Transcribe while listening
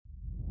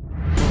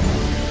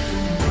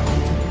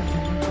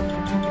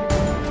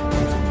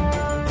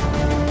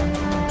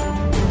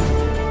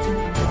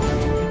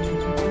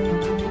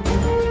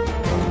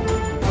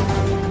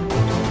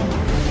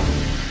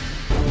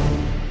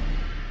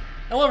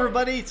Hello,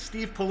 everybody. It's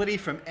Steve Politi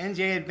from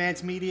NJ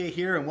Advanced Media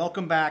here, and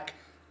welcome back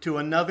to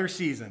another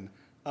season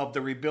of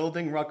the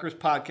Rebuilding Rutgers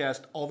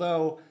podcast.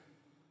 Although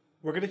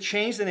we're going to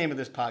change the name of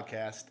this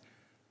podcast,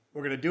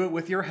 we're going to do it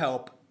with your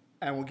help,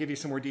 and we'll give you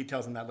some more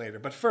details on that later.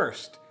 But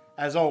first,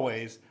 as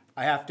always,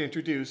 I have to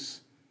introduce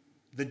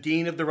the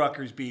dean of the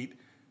Rutgers beat,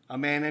 a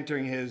man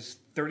entering his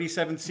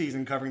 37th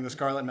season covering the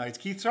Scarlet Knights,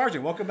 Keith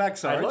Sargent. Welcome back,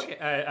 Sarge.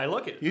 I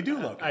look it. You do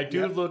look it. I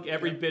do look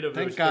every bit of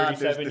Thank those God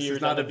 37 this years.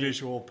 is not a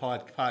visual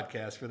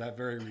podcast for that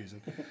very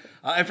reason.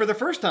 And for the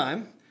first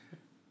time,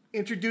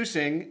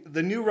 introducing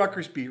the new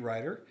Rutgers beat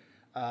writer,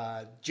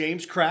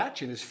 James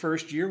Cratch, in his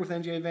first year with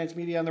NJ Advanced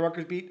Media on the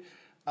Rutgers beat.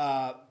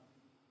 But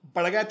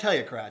I got to tell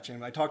you, Cratch,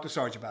 and I talked to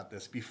Sarge about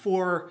this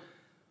before.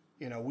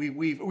 You know,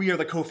 we are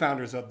the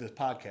co-founders of this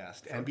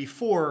podcast, and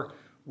before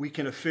we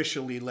can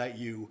officially let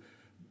you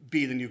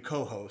be the new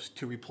co-host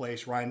to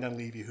replace Ryan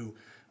Dunleavy, who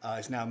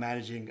is now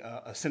managing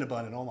a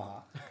Cinnabon in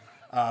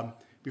Omaha.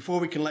 Before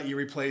we can let you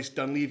replace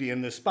Dunleavy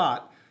in this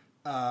spot,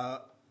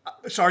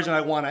 Sarge and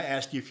I want to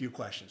ask you a few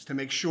questions to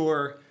make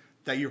sure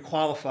that you're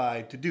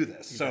qualified to do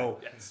this.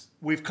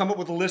 We've come up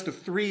with a list of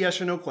 3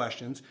 yes or no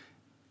questions.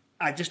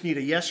 I just need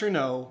a yes or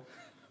no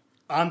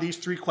on these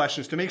 3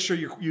 questions to make sure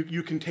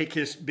you can take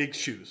his big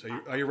shoes.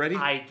 Are you ready?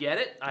 I get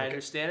it. I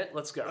understand it.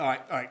 Let's go. All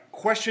right.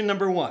 Question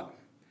number 1.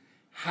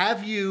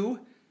 Have you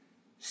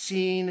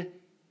seen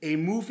a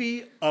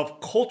movie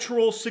of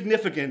cultural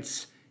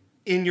significance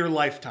in your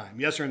lifetime?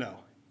 Yes or no?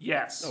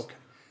 Yes. Okay.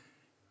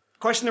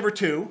 Question number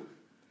 2.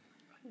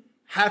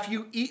 Have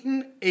you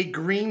eaten a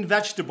green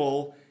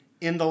vegetable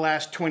in the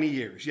last 20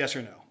 years? Yes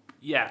or no?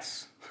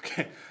 Yes.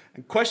 Okay.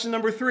 And question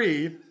number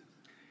 3.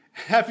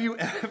 Have you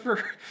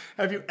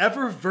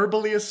ever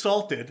verbally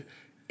assaulted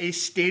a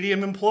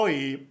stadium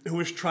employee who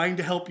was trying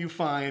to help you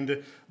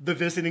find the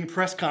visiting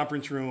press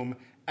conference room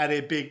at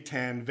a Big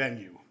Ten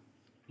venue?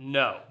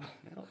 No.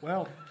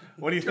 Well,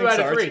 what do you 2 think, out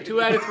of Sarge? 3.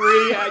 2 out of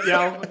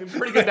 3.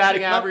 Pretty good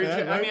batting average.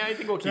 Bad, right? I mean, I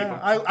think we'll keep him.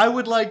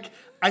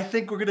 I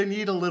think we're going to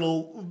need a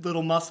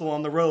little muscle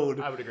on the road.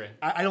 I would agree.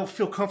 I don't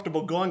feel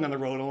comfortable going on the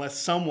road unless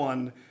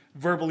someone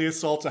verbally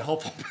assaults a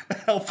helpful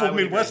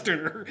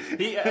Midwesterner.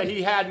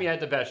 He had me at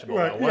the vegetable.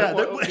 Right.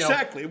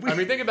 Exactly. I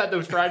mean, think about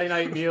those Friday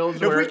night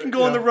meals. If we can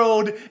go on the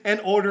road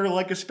and order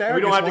like asparagus,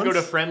 we don't have to go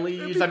to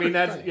Friendly's. I mean,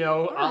 that's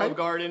Olive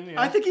Garden.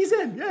 I think he's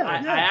in. Yeah.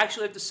 I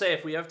actually have to say,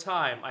 if we have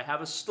time, I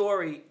have a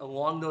story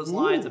along those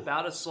lines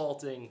about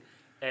assaulting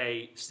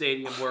a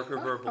stadium worker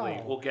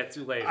verbally. We'll get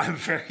to later. I'm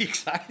very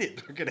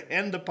excited. We're going to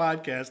end the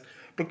podcast.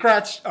 But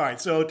Cratch, all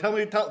right. So tell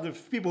the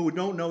people who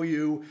don't know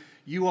you.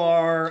 You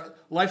are a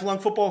lifelong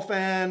football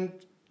fan.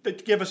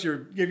 Give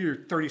your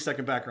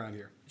 30-second background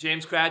here.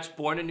 James Cratch,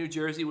 born in New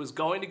Jersey, was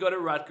going to go to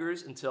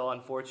Rutgers until,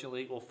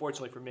 fortunately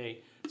for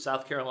me,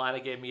 South Carolina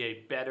gave me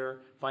a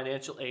better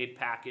financial aid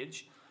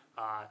package.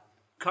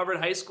 Covered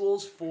high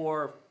schools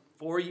for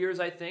 4 years,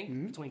 I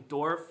think, between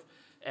Dorff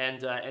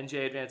and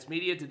NJ Advanced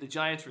Media. Did the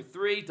Giants for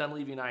 3.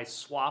 Dunleavy and I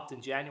swapped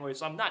in January,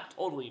 so I'm not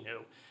totally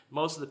new.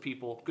 Most of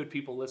the good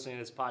people listening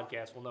to this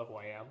podcast will know who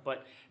I am.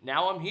 But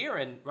now I'm here,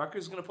 and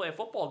Rutgers is going to play a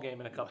football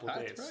game in a couple of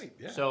days. That's right,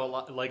 yeah. So,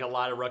 like a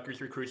lot of Rutgers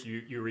recruits,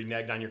 you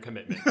reneged on your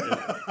commitment,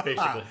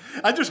 basically.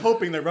 I'm just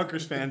hoping that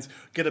Rutgers fans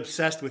get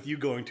obsessed with you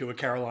going to a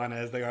Carolina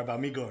as they are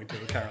about me going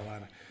to a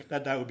Carolina.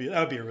 That would be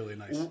a really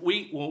nice.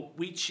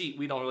 We cheat.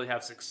 We don't really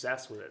have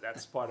success with it.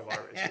 That's part of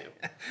our issue.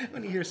 I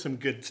want to hear some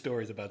good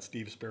stories about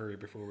Steve Spurrier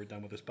before we're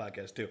done with this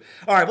podcast too.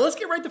 All right, well, let's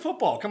get right to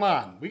football. Come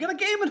on, we got a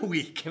game in a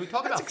week. Can we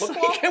talk about exciting.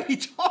 football? Can we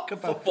talk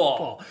about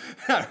football?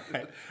 All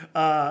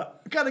right,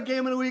 got a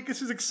game in a week.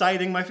 This is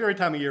exciting. My favorite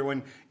time of year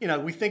when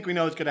we think we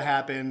know it's going to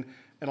happen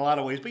in a lot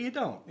of ways, but you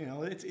don't.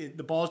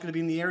 The ball's going to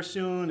be in the air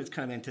soon. It's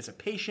kind of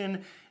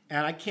anticipation,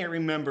 and I can't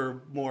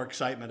remember more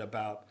excitement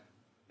about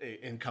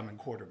incoming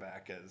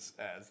quarterback as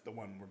the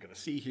one we're going to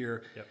see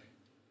here.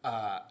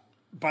 Yep.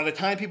 By the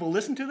time people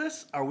listen to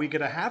this, are we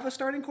going to have a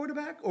starting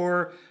quarterback,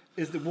 or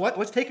is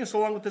what's taking so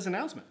long with this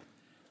announcement?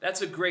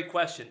 That's a great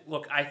question.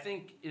 Look, I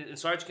think, and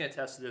Sarge can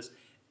attest to this,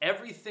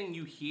 everything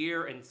you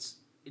hear and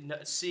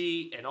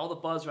see and all the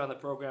buzz around the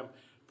program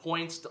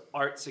points to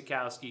Art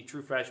Sikowski,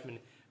 true freshman,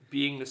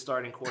 being the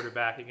starting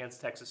quarterback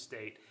against Texas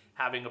State,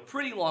 having a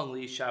pretty long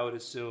leash, I would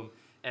assume,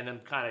 and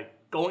then kind of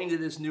going to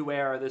this new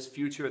era, this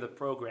future of the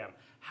program.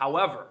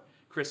 However,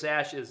 Chris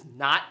Ash is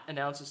not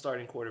announced a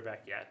starting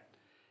quarterback yet.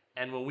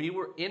 And when we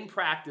were in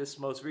practice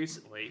most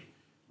recently,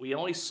 we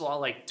only saw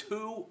like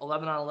 2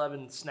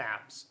 11-on-11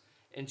 snaps.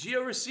 And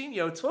Gio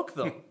Rossino took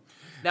them.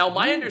 Now,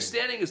 my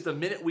understanding is the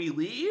minute we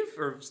leave,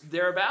 or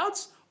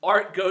thereabouts,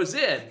 Art goes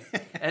in,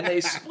 and they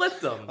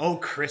split them. Oh,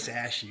 Chris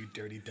Ash, you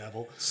dirty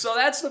devil. So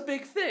that's the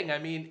big thing. I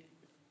mean,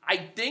 I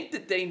think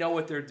that they know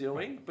what they're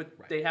doing, but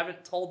they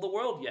haven't told the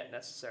world yet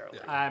necessarily.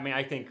 I mean,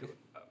 I think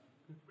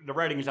the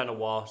writing is on the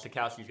wall.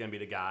 Sikowski's going to be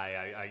the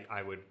guy.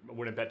 I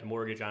wouldn't bet the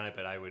mortgage on it,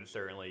 but I would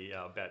certainly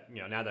bet.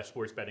 Now that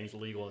sports betting is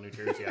legal in New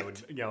Jersey, I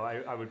would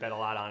I would bet a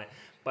lot on it.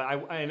 But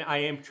I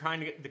am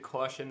trying to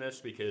caution this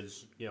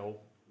because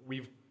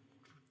we've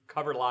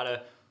covered a lot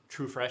of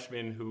true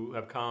freshmen who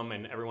have come,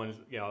 and everyone's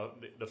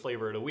the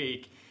flavor of the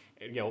week.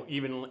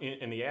 even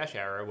in the Ash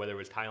era, whether it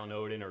was Tylen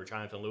Oden or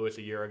Jonathan Lewis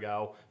a year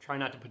ago, try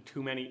not to put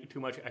too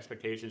much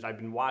expectations. I've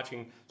been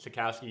watching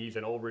Sikowski. He's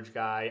an Old Bridge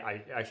guy.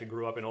 I actually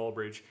grew up in Old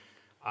Bridge.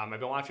 I've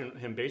been watching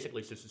him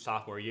basically since his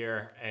sophomore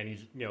year, and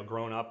he's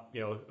grown up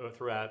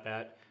throughout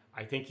that.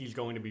 I think he's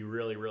going to be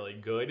really, really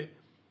good.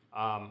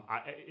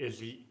 Is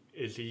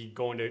he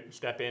going to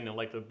step in and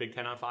light the Big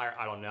Ten on fire?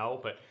 I don't know,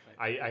 but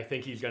I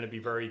think he's going to be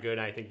very good,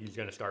 and I think he's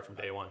going to start from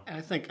day one. And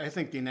I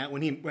think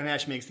when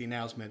Ash makes the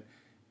announcement,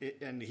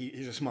 and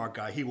he's a smart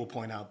guy, he will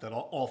point out that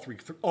all three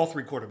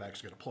quarterbacks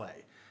are going to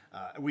play.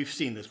 We've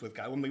seen this with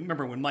guys.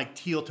 Remember when Mike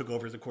Teal took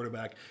over as a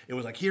quarterback, it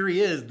was like, here he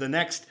is, the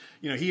next,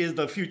 he is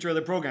the future of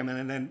the program,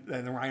 and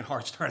then Ryan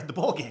Hart started the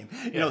ball game.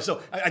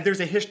 So there's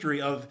a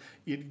history of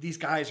these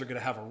guys are going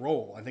to have a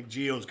role. I think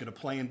Gio's going to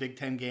play in Big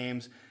Ten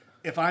games.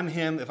 If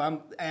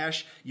I'm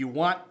Ash, you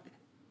want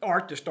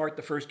Art to start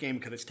the first game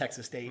because it's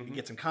Texas State and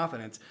get some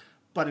confidence.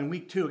 But in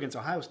week 2 against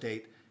Ohio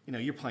State,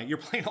 you're playing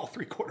all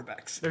three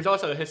quarterbacks. There's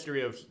also a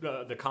history of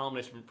the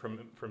columnist from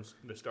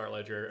the Star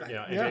Ledger,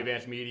 and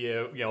Advanced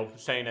Media,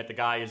 saying that the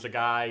guy is the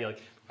guy,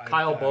 like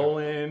Kyle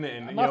Bolin,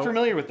 and I'm not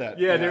familiar with that.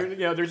 Yeah,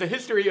 there's a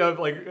history of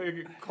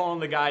calling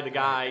the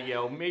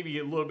guy, maybe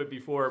a little bit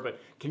before, but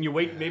can you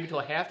wait maybe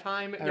till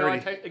halftime?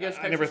 Against Texas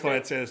I never thought State?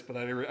 I'd say this, but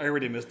I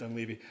already missed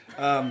Dunleavy.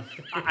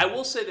 I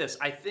will say this: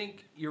 I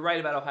think you're right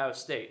about Ohio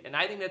State, and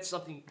I think that's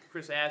something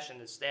Chris Ash and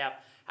his staff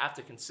have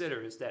to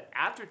consider. Is that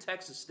after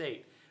Texas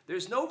State,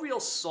 there's no real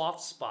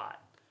soft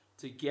spot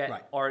to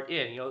get Art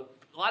in. A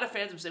lot of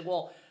fans would say,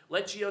 well,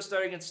 let Gio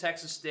start against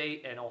Texas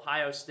State and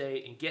Ohio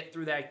State and get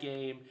through that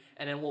game,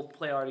 and then we'll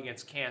play Art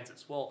against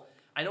Kansas. Well,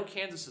 I know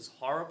Kansas is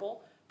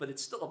horrible, but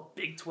it's still a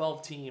Big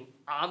 12 team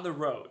on the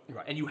road.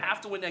 Right. And you have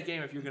to win that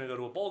game if you're going to go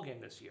to a bowl game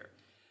this year.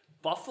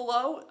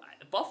 Buffalo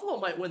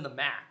might win the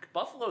MAC.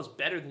 Buffalo's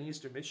better than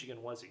Eastern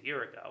Michigan was a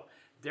year ago.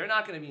 They're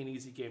not going to be an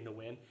easy game to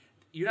win.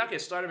 You're not going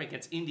to start them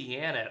against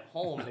Indiana at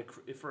home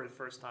for the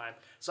first time.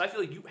 So I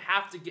feel like you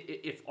have to get,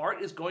 if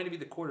Art is going to be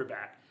the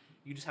quarterback,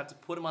 you just have to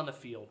put him on the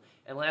field.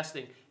 And last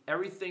thing,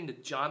 everything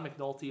that John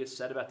McNulty has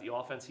said about the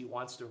offense he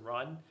wants to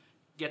run,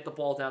 get the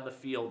ball down the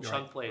field,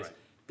 chunk plays. Right.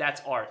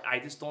 That's Art. I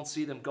just don't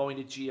see them going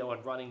to Gio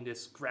and running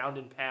this ground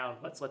and pound,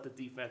 let's let the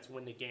defense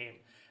win the game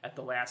at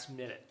the last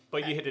minute.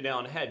 But you hit the nail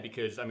on the head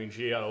because,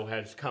 Gio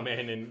has come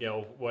in and,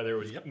 whether it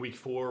was week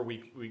 4,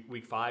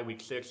 week 5,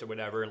 week 6 or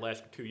whatever, the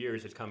last 2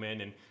 years has come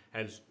in and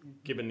has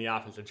given the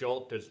offense a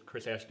jolt. Does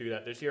Chris Ash do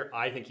that this year?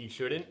 I think he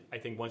shouldn't. I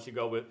think once you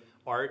go with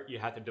Art, you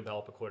have to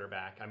develop a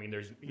quarterback.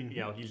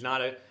 He's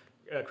not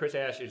Chris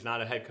Ash is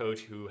not a head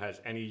coach who has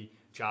any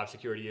job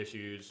security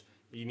issues.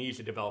 He needs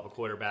to develop a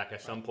quarterback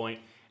at some point.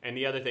 And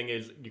the other thing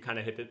is, you kind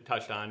of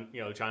touched on,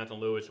 Jonathan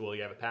Lewis, will he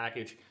have a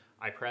package?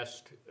 I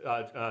pressed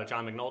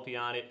John McNulty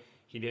on it.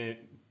 He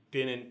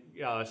didn't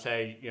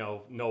say,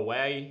 no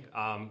way,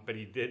 but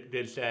he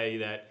did say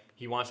that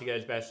he wants to get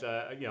his best,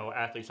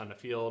 athletes on the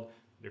field.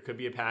 There could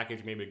be a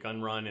package, maybe a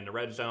gun run in the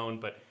red zone,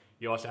 but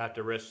you also have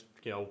to risk,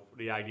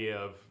 the idea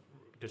of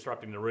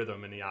disrupting the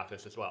rhythm in the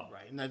offense as well.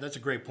 Right, and that's a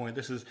great point.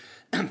 This is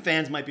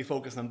fans might be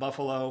focused on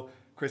Buffalo.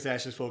 Chris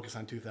Ash is focused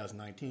on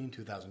 2019,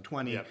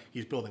 2020. Yep.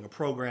 He's building a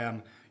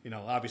program.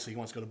 Obviously he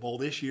wants to go to bowl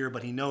this year,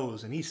 but he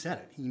knows, and he said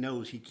it, he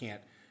knows he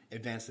can't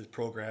advance this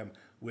program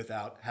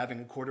without having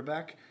a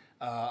quarterback.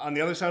 On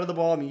the other side of the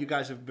ball, you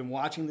guys have been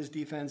watching this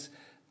defense.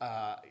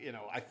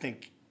 I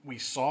think we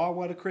saw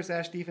what a Chris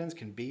Ash defense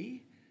can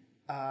be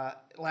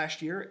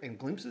last year in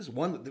glimpses.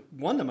 Won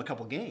them a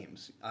couple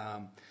games.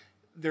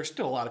 There's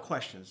still a lot of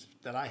questions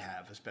that I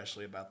have,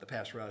 especially about the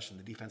pass rush and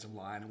the defensive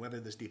line and whether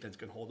this defense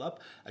can hold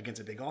up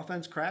against a big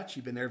offense. Kratch,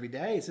 you've been there every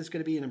day. Is this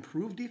going to be an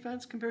improved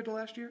defense compared to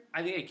last year?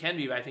 I think it can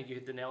be, but I think you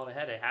hit the nail on the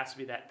head. It has to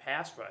be that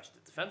pass rush. The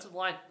defensive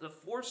line, the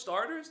 4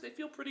 starters, they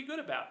feel pretty good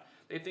about.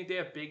 They think they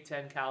have Big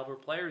Ten caliber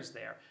players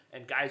there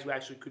and guys who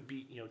actually could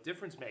be,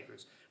 difference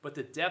makers. But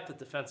the depth of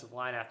defensive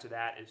line after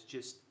that is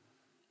just,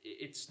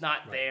 it's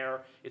not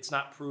there. It's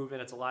not proven.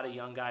 It's a lot of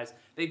young guys.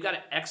 They've got an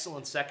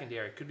excellent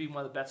secondary. Could be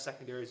one of the best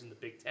secondaries in the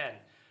Big Ten.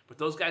 But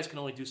those guys can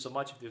only do so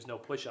much if there's no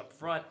push up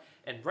front.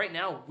 And right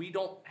now, we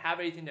don't have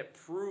anything that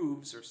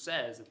proves or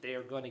says that they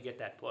are going to get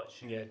that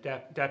push. Yeah,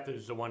 depth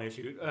is the one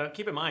issue.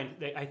 Keep in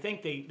mind, I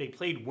think they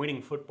played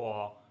winning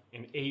football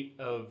in 8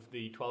 of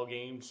the 12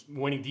 games,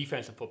 winning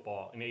defensive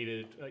football in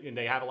 8 and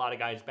they have a lot of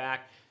guys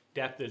back.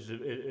 Depth is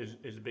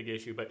a big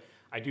issue, but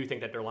I do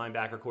think that their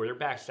linebacker core, their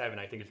back 7,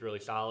 I think is really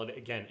solid.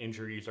 Again,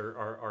 injuries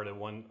are the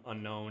one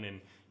unknown,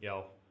 and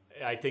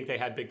I think they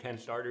had Big Ten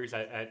starters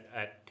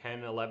at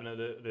 10, 11 of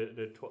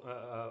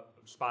the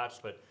spots,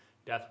 but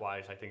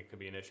depth-wise, I think it could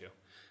be an issue.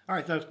 All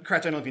right, so Kratch, I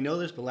don't know if you know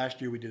this, but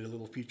last year we did a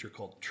little feature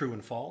called True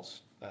and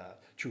False,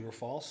 True or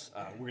False.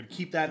 We're going to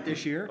keep that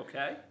this year.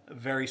 Okay.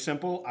 Very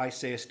simple. I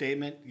say a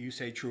statement, you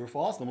say true or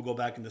false, then we'll go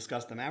back and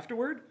discuss them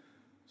afterward.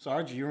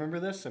 Sarge, do you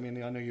remember this? I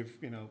know you've,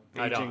 aging.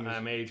 I don't.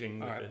 I'm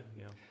aging. All right.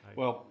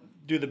 Well,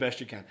 do the best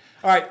you can.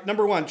 All right,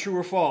 number 1, true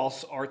or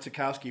false, Art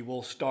Sikowski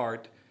will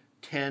start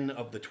 10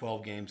 of the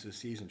 12 games this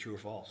season. True or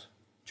false?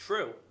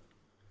 True.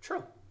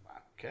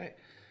 Okay.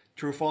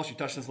 True or false? You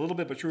touched on this a little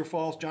bit, but true or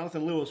false?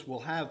 Jonathan Lewis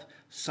will have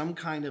some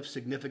kind of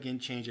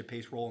significant change of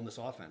pace role in this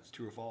offense.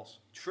 True or false?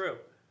 True.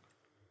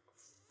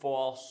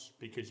 False,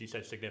 because you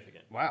said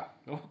significant. Wow.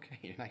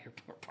 Okay, now you're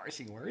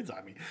parsing words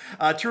on me.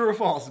 True or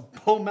false?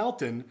 Bo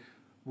Melton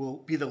will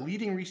be the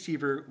leading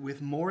receiver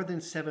with more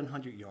than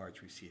 700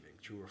 yards receiving.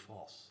 True or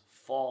false?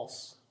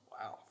 False.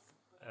 Wow.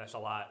 That's a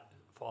lot.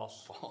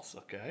 False. False,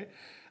 okay.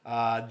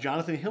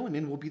 Jonathan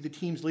Hilliman will be the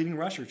team's leading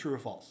rusher. True or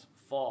false?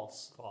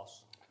 False.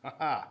 False.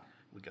 Haha.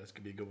 This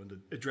could be a good one to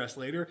address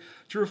later.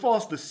 True or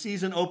false? The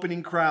season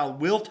opening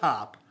crowd will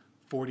top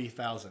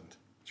 40,000.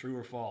 True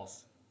or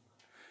false?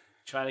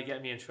 Trying to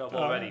get me in trouble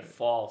already.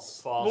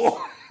 False. False.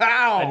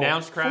 Wow.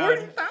 Announced crowd?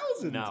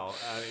 40,000. No,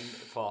 I mean,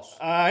 false.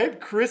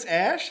 Chris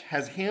Ash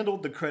has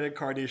handled the credit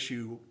card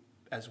issue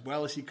as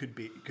well as he could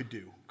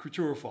do.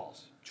 True or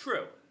false?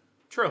 True.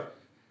 True.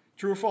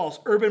 True or false?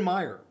 Urban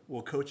Meyer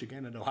will coach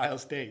again at Ohio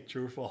State.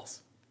 True or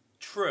false?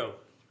 True.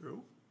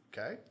 True.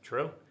 Okay.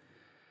 True.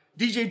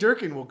 DJ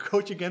Durkin will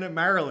coach again at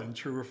Maryland.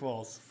 True or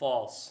false?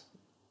 False.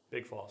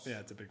 Big false. Yeah,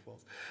 it's a big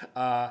false.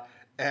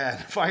 And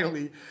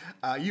finally,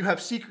 you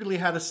have secretly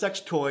had a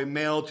sex toy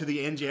mailed to the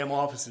NJM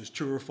offices.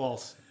 True or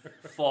false?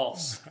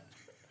 False.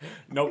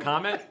 No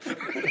comment?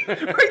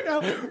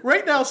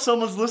 Right now,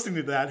 someone's listening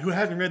to that who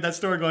hasn't read that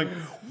story going,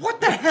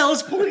 what the hell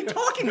is Politi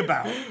talking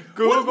about?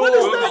 What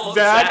is Google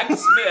that, Dad? Zach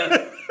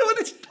Smith. What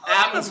is he talking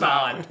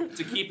Amazon about?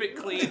 to keep it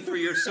clean for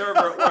your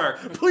server at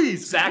work.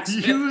 Please, Zach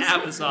Smith,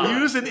 Amazon.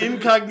 Use an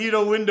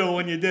incognito window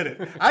when you did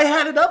it. I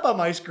had it up on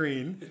my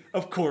screen,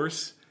 of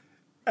course,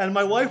 and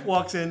my wife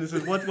walks in and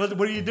says, "What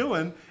are you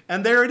doing?"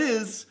 And there it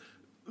is,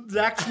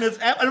 Zach Smith's,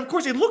 and of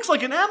course it looks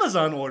like an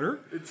Amazon order.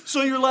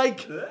 So you're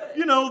like,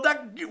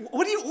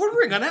 what are you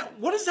ordering on that?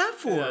 What is that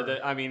for?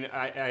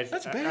 Yeah,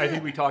 That's bad. I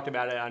think we talked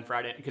about it on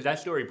Friday because that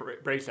story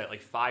breaks at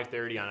like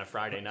 5:30 on a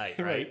Friday night,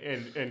 right?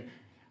 And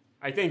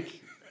I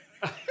think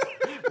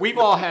we've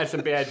all had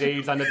some bad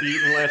days on the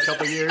beat in the last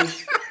couple of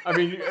years. I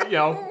mean, I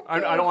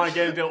don't want to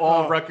get into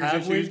all Rutgers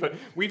issues, but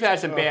we've had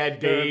some bad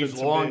days,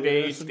 long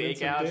days,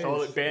 stakeouts, all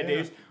the bad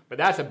days. But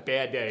that's a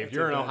bad day. If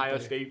you're an Ohio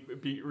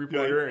State beat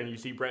reporter and you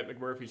see Brett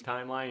McMurphy's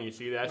timeline and you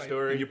see that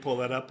story, and you pull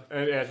that up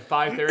at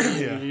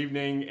 5:30 in the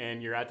evening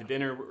and you're at the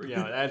dinner,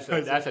 that's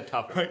a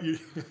tough one.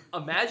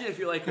 Imagine if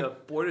you're like a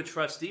board of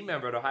trustee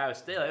member at Ohio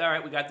State. Like, all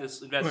right, we got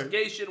this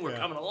investigation. We're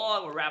coming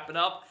along. We're wrapping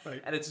up,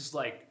 and it's just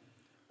like,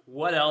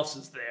 what else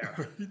is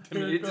there? I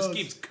mean, it just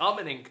keeps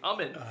coming and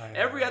coming.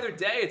 Every other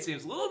day, it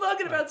seems a little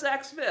nugget about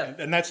Zach Smith.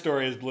 And that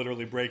story is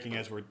literally breaking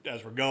as we're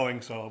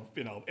going. So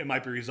it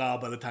might be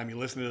resolved by the time you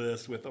listen to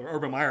this. With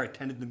Urban Meyer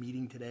attended the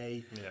meeting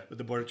today with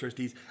the board of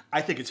trustees.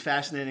 I think it's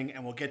fascinating,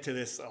 and we'll get to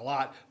this a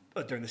lot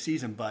during the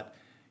season. But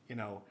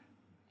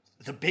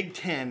the Big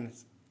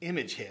Ten's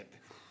image hit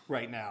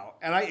right now,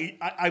 and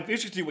I'm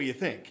interested in what you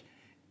think.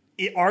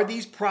 Are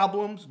these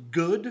problems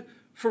good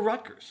for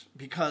Rutgers?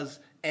 Because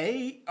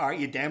A,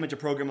 you damage a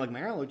program like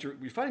Maryland, which you're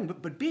fighting,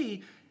 but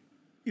B,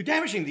 you're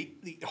damaging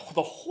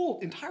the whole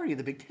entirety of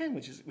the Big Ten,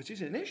 which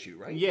is an issue,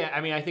 right? Yeah,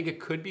 I mean, I think it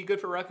could be good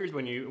for Rutgers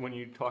when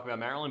you talk about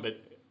Maryland,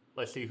 but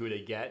let's see who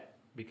they get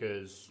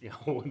because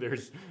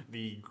there's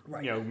the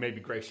maybe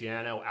Greg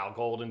Schiano, Al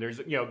Golden. There's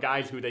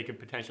guys who they could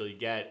potentially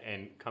get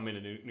and come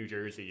into New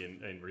Jersey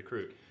and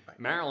recruit. Right.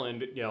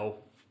 Maryland,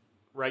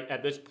 right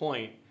at this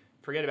point.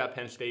 Forget about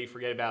Penn State.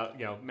 Forget about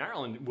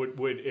Maryland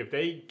would if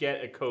they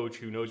get a coach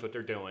who knows what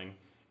they're doing.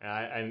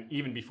 And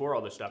even before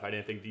all this stuff, I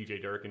didn't think DJ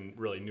Durkin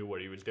really knew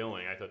what he was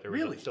doing. I thought there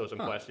was still some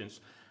questions.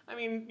 I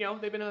mean,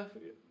 they've been a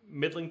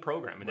middling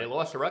program, and they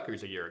lost to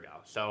Rutgers a year ago.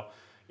 So,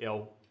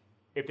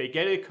 if they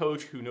get a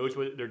coach who knows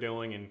what they're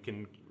doing and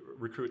can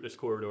recruit this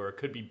corridor, it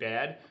could be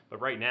bad. But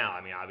right now,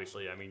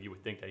 obviously, you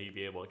would think that he'd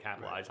be able to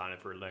capitalize on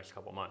it for the next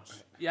couple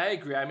months. Yeah, I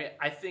agree.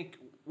 I think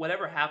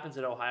whatever happens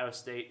at Ohio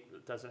State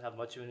doesn't have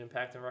much of an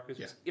impact on Rutgers.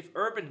 Yeah. If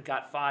Urban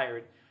got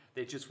fired,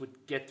 they just would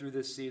get through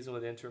this season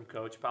with interim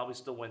coach, probably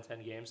still win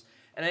 10 games.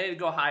 And they'd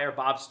go hire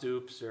Bob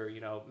Stoops or,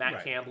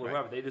 Matt Campbell or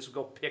whoever. They just would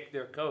go pick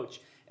their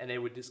coach, and they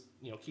would just,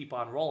 keep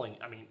on rolling.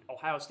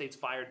 Ohio State's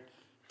fired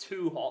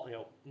two,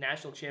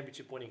 national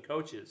championship winning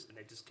coaches, and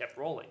they just kept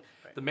rolling.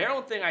 Right. The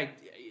Maryland thing,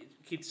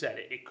 Keith said,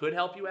 it could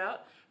help you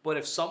out. But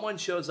if someone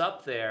shows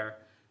up there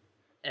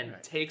and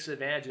takes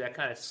advantage of that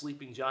kind of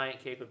sleeping giant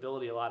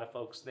capability a lot of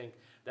folks think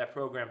that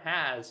program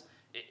has,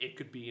 it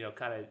could be,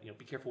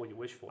 be careful what you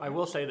wish for. I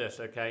will say this,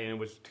 okay, and it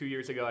was 2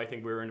 years ago, I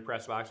think we were in the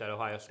press box at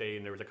Ohio State,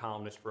 and there was a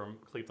columnist from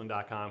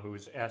Cleveland.com who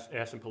was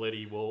asking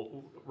Politi,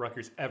 will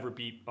Rutgers ever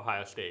beat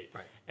Ohio State?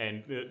 Right.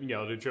 And,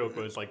 the joke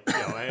was like,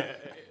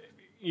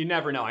 you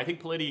never know. I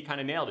think Politi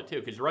kind of nailed it, too,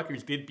 because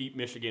Rutgers did beat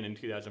Michigan in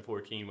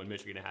 2014 when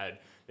Michigan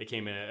they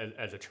came in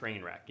as a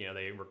train wreck.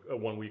 They were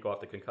 1 week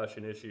off the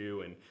concussion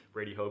issue, and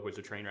Brady Hoke was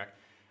a train wreck.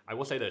 I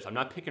will say this. I'm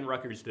not picking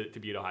Rutgers to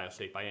beat Ohio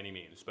State by any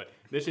means, but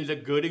this is a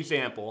good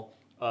example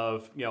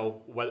of,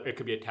 whether it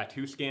could be a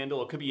tattoo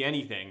scandal, it could be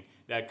anything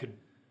that could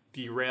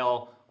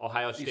derail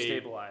Ohio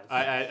State.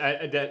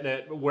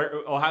 Destabilize. Where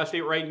Ohio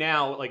State right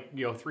now,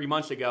 3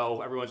 months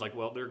ago, everyone's like,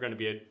 well, they're going to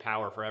be a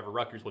power forever.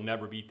 Rutgers will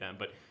never beat them.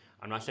 But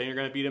I'm not saying you're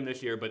going to beat them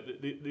this year,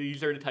 but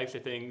these are the types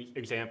of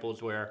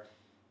examples where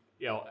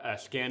a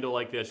scandal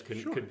like this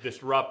could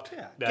disrupt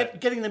that.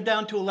 Getting them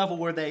down to a level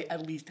where they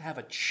at least have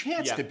a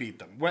chance to beat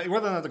them, whether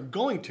or not they're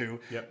going to.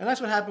 Yep. And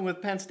that's what happened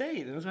with Penn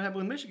State, and that's what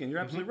happened with Michigan. You're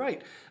absolutely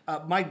right.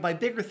 My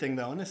bigger thing,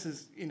 though, and this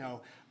is,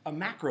 a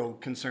macro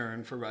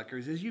concern for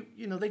Rutgers, is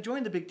they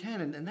joined the Big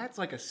Ten, and that's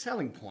like a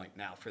selling point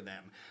now for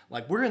them.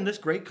 Like, we're in this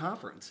great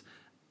conference.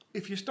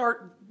 If you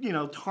start,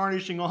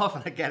 tarnishing off,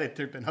 and I get it,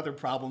 there have been other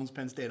problems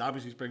Penn State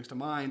obviously springs to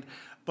mind,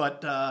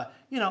 but, I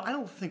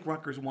don't think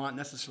Rutgers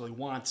necessarily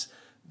wants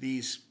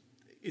these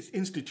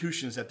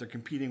institutions that they're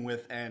competing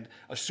with and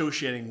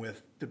associating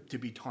with to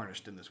be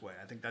tarnished in this way.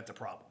 I think that's a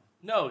problem.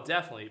 No,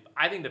 definitely.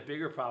 I think the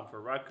bigger problem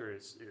for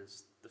Rutgers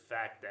is the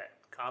fact that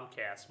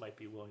Comcast might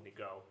be willing to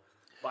go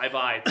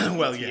bye-bye to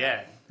well, BTN.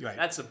 yeah. Right.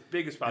 That's the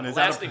biggest problem. The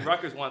last thing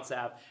Rutgers wants to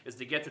have is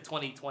to get to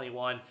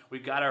 2021.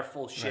 We've got our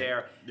full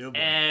share,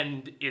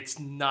 and it's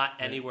not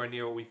anywhere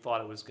near what we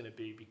thought it was going to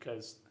be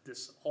because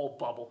this whole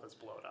bubble has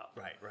blown up.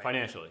 Right.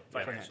 Financially,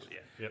 yeah.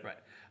 Yep. Right.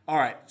 All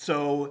right.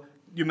 So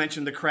you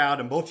mentioned the crowd,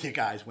 and both you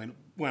guys went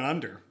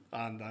under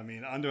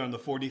on the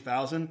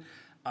 40,000.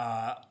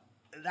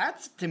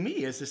 That's, to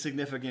me, is a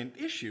significant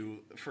issue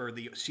for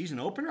the season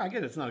opener. I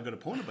get it's not a good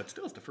opponent, but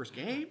still, it's the first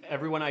game.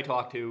 Everyone I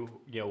talk to,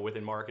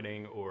 within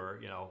marketing or,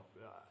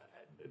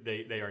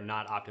 they are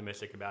not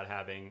optimistic about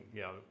having,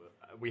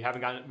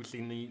 we've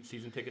seen the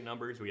season ticket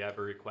numbers. We have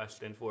a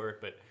request in for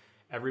it, but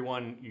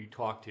everyone you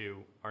talk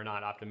to are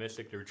not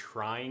optimistic. They're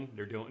trying.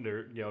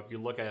 If you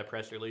look at a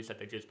press release that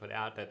they just put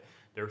out, that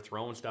they're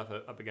throwing stuff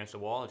up against the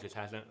wall. It just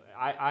hasn't.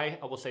 I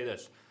will say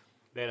this: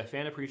 they had a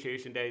fan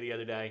appreciation day the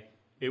other day.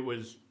 It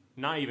was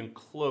not even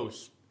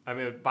close. I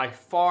mean, by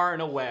far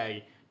and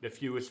away, the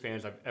fewest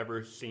fans I've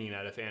ever seen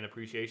at a fan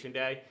appreciation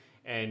day.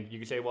 And you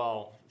can say,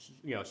 well,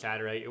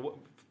 Saturday,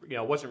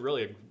 it wasn't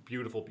really a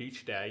beautiful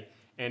beach day,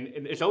 and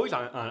it's always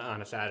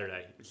on a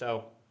Saturday.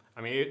 So,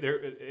 I mean,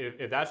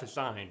 if that's a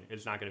sign,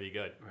 it's not going to be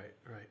good.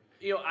 Right.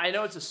 I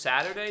know it's a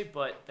Saturday,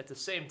 but at the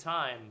same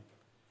time,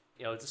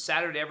 it's a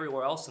Saturday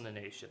everywhere else in the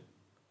nation.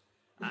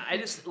 I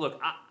just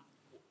look.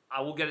 I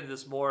will get into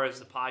this more as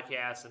the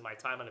podcast and my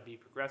time on the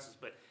beat progresses,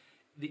 but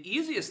the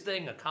easiest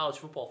thing a college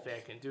football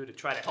fan can do to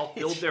try to help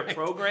build their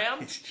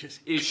program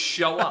is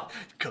show up.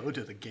 Go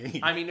to the game.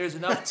 I mean, there's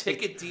enough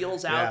ticket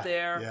deals out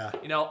there.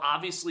 Yeah.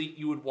 Obviously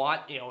you would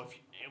want,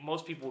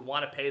 most people would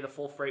want to pay the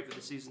full freight for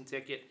the season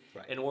ticket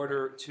in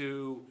order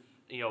to,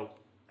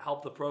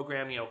 help the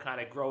program, kind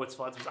of grow its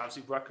funds. Because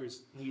obviously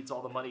Rutgers needs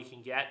all the money it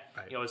can get,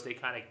 as they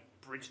kind of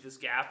bridge this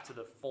gap to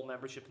the full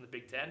membership in the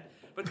Big Ten.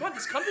 But come on,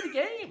 just come to the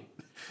game.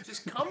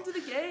 Just come to the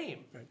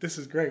game. Right. This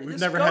is great. We've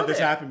never had this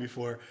happen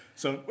before.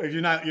 So if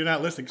you're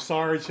not listening,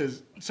 Sarge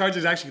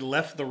has actually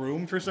left the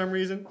room for some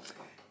reason,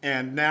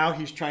 and now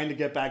he's trying to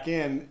get back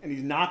in, and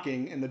he's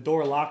knocking, and the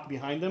door locked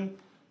behind him.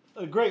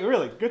 Great,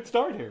 really good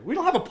start here. We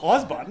don't have a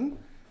pause button.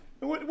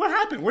 What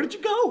happened? Where did you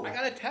go? I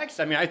got a text.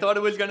 I mean, I thought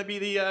it was going to be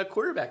the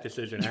quarterback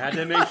decision. I had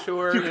to make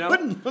sure, you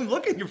couldn't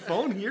look at your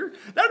phone here.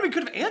 That we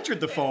could have answered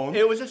the phone.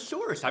 It was a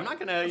source. I'm not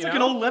going to, It's like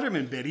an old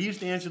Letterman bit. He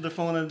used to answer the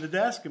phone at the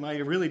desk. Am I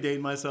really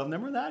dating myself?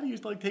 Remember that? He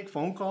used to take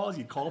phone calls.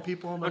 He'd call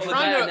people on the phone.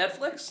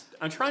 Netflix?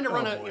 I'm trying to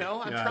run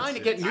I'm trying to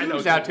get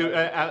news out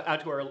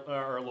to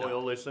our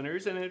loyal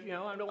listeners, and I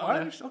don't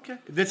want to. Okay.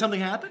 Did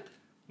something happen?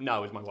 No,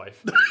 it was my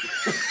wife.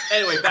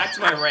 Anyway, back to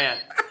my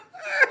rant.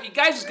 You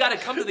guys just got to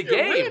come to the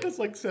game. It's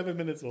like 7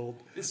 minutes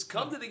old. Just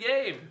come to the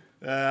game.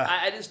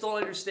 I just don't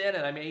understand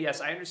it. I mean, yes,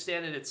 I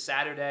understand it. It's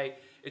Saturday.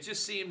 It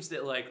just seems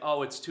that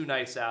it's too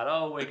nice out.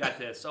 Oh, we got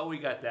this. Oh, we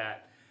got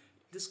that.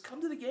 Just come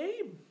to the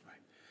game.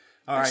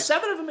 All right.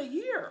 7 of them a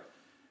year.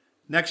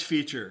 Next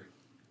feature.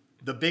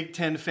 The Big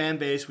Ten fan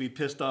base we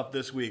pissed off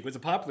this week. It was a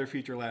popular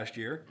feature last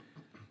year.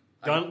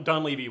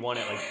 Dunleavy won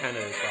it 10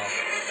 of 12.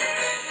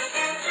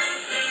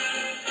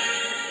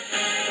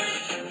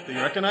 Do you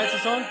recognize the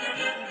song?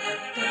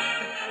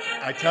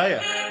 I tell you.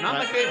 Not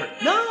my favorite.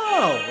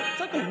 No! It's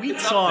like a weak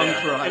song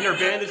for and their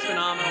band is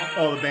phenomenal.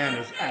 Oh, the band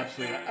is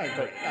absolutely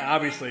great.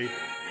 Obviously,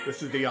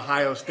 this is the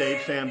Ohio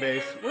State fan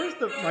base. Where's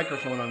the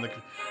microphone on the...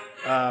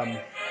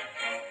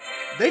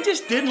 they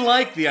just didn't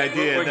like the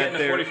idea we're that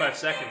getting 45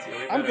 seconds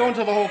here. I'm going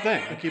to the whole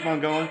thing. I keep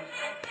on going.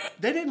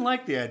 They didn't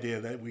like the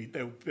idea that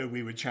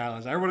we would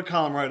challenge. I wrote a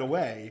column right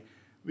away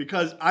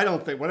because I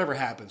don't think whatever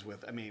happens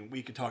with. I mean,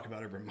 we could talk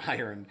about Urban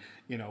Meyer and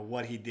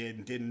what he did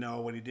and didn't know,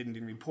 what he didn't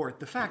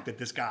report. The fact that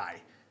this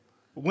guy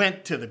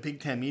went to the Big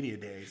Ten media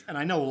days, and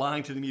I know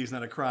lying to the media is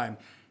not a crime.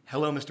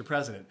 Hello, Mr.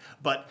 President.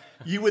 But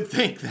you would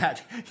think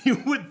that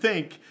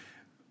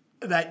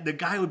the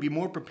guy would be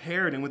more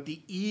prepared, and with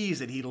the ease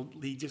that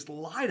he just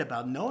lied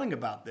about knowing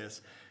about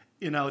this,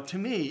 to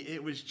me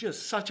it was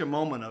just such a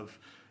moment of,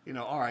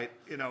 all right,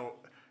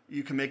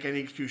 you can make any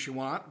excuse you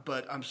want,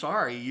 but I'm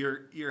sorry,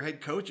 your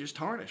head coach is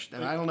tarnished,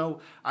 and I don't know.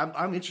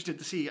 I'm interested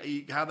to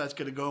see how that's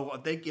going to go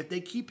if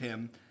they keep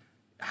him.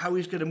 how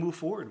he's going to move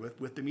forward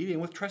with the media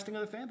and with trusting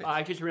other fan base.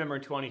 I just remember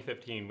in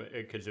 2015,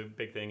 because the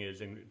big thing is,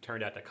 and it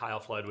turned out that Kyle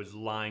Flood was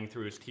lying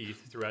through his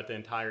teeth throughout the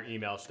entire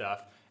email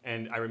stuff.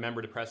 And I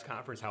remember the press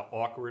conference, how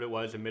awkward it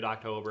was in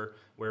mid-October,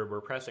 where we're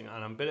pressing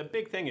on him. But a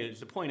big thing is,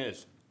 the point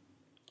is,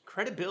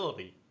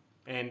 credibility.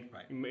 And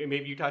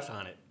maybe you touched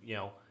on it,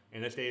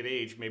 in this day of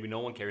age, maybe no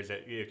one cares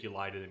that if you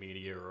lie to the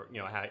media or,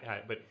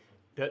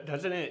 but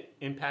doesn't it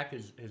impact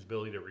his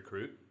ability to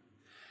recruit?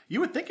 You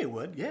would think it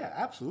would, yeah,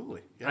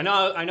 absolutely. Yeah.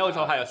 I know it's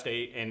Ohio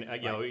State, and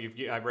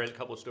I've read a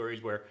couple of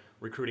stories where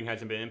recruiting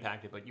hasn't been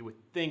impacted, but you would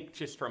think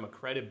just from a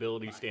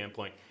credibility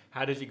standpoint,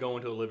 how does he go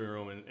into a living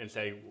room and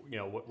say,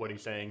 what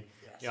he's saying?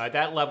 Yes. At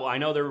that level, I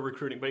know they're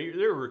recruiting, but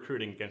they're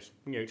recruiting against,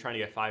 trying to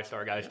get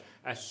 5-star guys.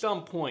 At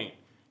some point,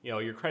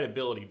 your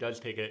credibility does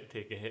take a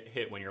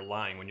hit when you're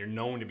lying, when you're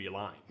known to be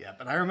lying. Yeah,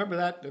 but I remember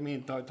that. I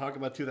mean, talk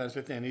about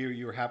 2015.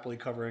 You were happily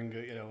covering,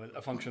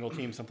 a functional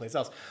team someplace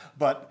else.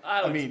 But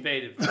I mean,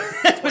 debated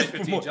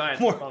 2015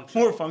 Giants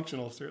more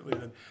functional certainly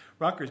than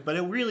Rutgers. But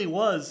it really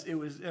was. It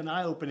was an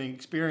eye-opening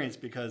experience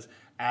because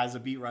as a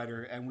beat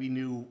writer, and we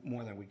knew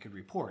more than we could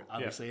report,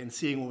 obviously, and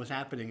seeing what was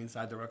happening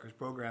inside the Rutgers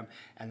program,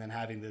 and then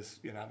having this,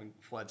 having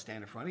Flood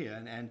stand in front of you,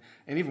 and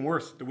even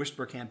worse, the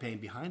Whisper campaign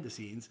behind the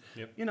scenes.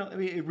 Yep. I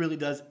mean, it really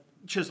does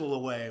chisel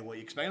away what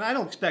you expect. And I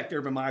don't expect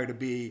Urban Meyer to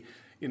be,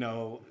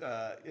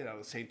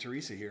 St.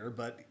 Teresa here,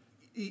 but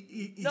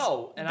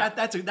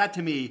that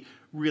to me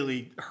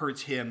really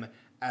hurts him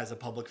as a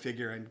public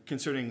figure, and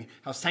concerning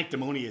how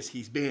sanctimonious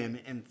he's been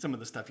and some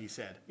of the stuff he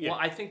said. Yeah. Well,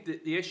 I think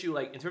the issue,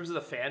 in terms of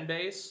the fan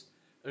base,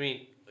 I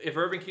mean, if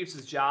Urban keeps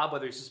his job,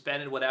 whether he's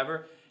suspended,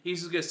 whatever, he's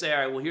just going to say,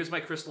 all right, well, here's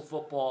my crystal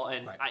football,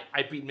 and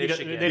I beat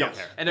Michigan. They don't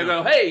care. And they're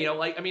going, hey,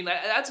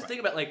 that's the thing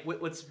about,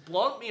 what's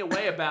blown me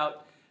away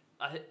about,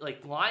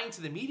 lying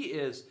to the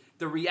media is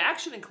the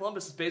reaction in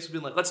Columbus has basically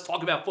been let's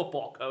talk about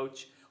football,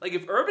 coach.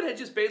 If Urban had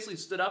just basically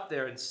stood up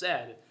there and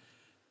said,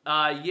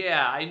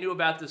 I knew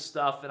about this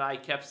stuff, and I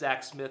kept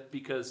Zach Smith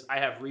because I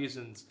have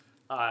reasons,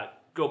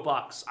 go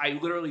Bucks. I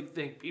literally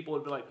think people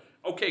would be like,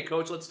 okay,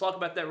 coach, let's talk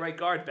about that right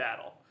guard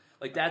battle.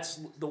 That's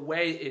the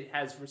way it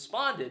has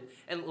responded.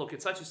 And look,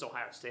 it's not just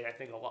Ohio State. I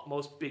think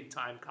most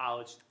big-time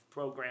college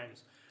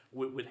programs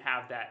would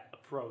have that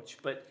approach.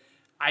 But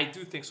I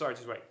do think Sarge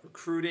is right.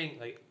 Recruiting,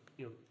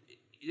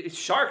 it's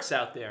sharks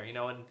out there,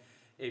 and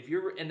if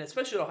you're, and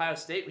especially at Ohio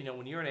State,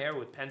 when you're in an area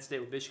with Penn State,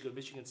 with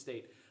Michigan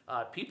State,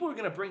 people are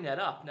going to bring that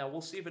up. Now,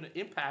 we'll see if it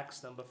impacts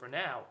them, but for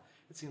now,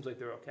 it seems like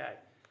they're okay.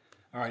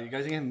 All right, you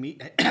guys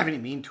have any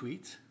mean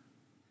tweets?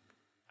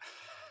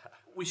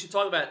 We should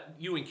talk about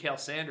you and Cale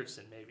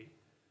Sanderson, maybe.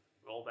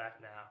 Roll back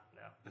now.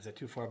 No. Is that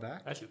too far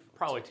back? That's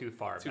probably too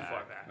far back. Too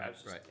far back.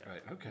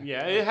 Right. Okay.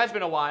 Yeah, it has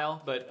been a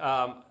while, but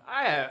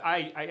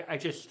I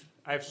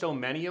have so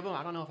many of them.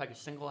 I don't know if I could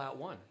single out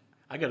one.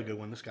 I got a good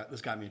one. This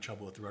got me in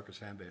trouble with the Rutgers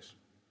fan base.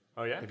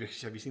 Oh yeah. Have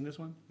you seen this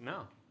one?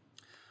 No.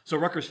 So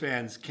Rutgers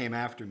fans came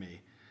after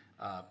me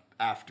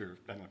after,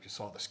 I don't know if you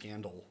saw the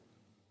scandal.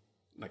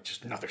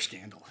 Just another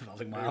scandal.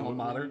 My alma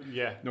mater,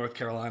 North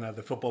Carolina,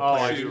 the football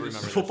players. I do remember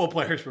the football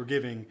players were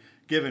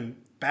given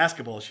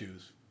basketball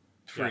shoes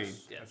free.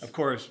 Yes. Of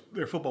course,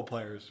 they're football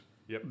players.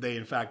 Yep. They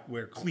in fact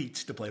wear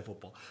cleats to play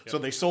football.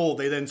 Yep. So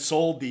they then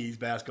sold these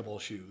basketball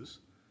shoes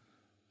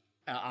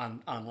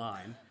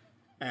online,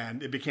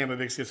 and it became a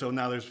big scandal. So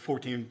now there's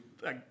 14.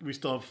 We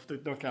still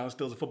have North Carolina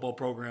still has a football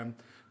program.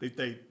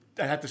 They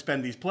had to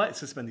suspend these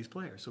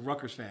players. So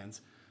Rutgers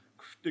fans,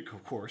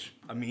 of course,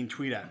 a mean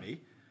tweet at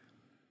me.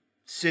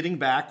 Sitting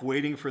back,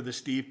 waiting for the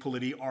Steve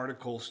Politi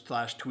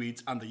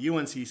articles/tweets on the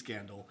UNC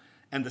scandal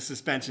and the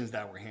suspensions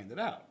that were handed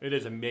out. It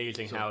is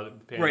amazing how the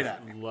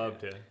parents love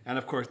to. And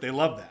of course, they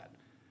love that.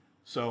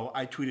 So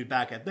I tweeted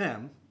back at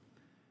them,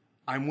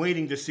 I'm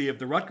waiting to see if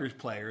the Rutgers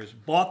players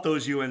bought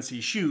those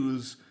UNC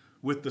shoes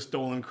with the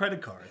stolen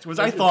credit cards. Which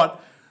I thought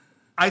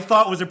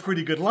was a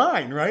pretty good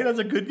line, right? That's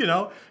a good,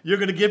 you're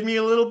going to give me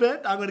a little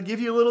bit, I'm going to give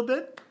you a little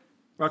bit.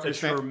 Rutgers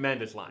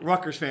tremendous line.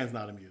 Rutgers fans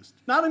not amused.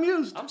 Not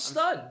amused. I'm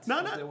stunned.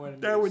 No.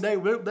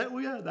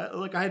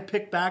 I had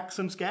picked back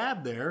some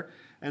scab there,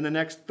 and the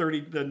next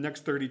 30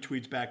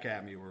 tweets back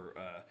at me were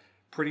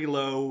pretty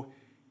low,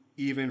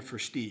 even for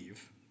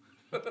Steve.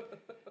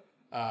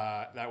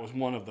 That was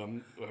one of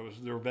them.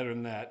 They were better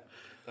than that.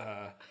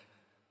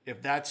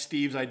 If that's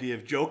Steve's idea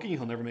of joking,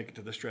 he'll never make it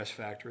to the stress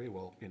factory.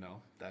 Well,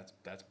 that's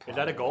probably. Is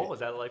that a goal? Is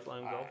that a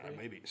lifelong goal?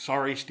 Maybe.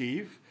 Sorry,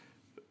 Steve.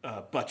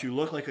 But you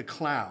look like a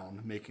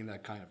clown making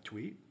that kind of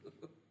tweet.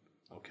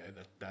 Okay,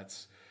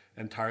 that's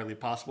entirely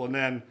possible. And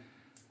then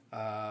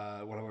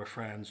one of our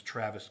friends,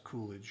 Travis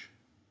Coolidge,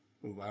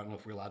 who I don't know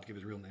if we're allowed to give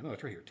his real name. Oh,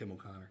 it's right here, Tim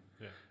O'Connor.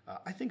 Yeah.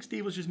 I think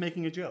Steve was just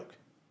making a joke.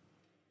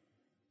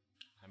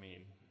 I mean,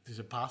 is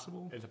it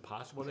possible? Is it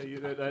possible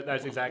that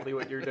that's exactly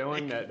what you're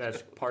doing?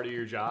 That's part of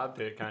your job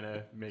to kind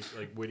of make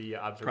witty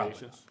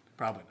observations?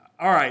 Probably not.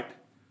 All right.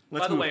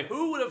 By the way,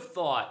 who would have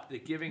thought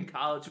that giving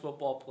college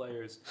football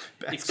players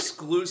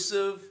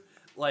exclusive,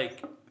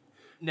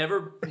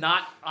 never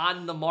not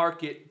on the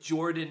market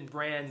Jordan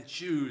brand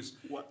shoes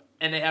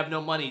and they have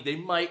no money, they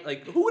might,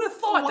 like, who would have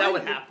thought that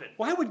would happen?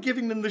 Why would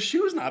giving them the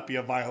shoes not be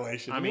a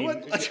violation? I mean,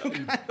 what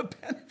kind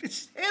of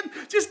benefits? And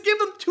just give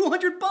them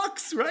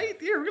 $200, right?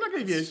 Here, we're not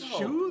going to give you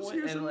shoes.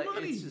 Here's some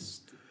money. It's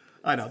just,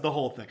 I know, the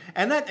whole thing.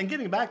 And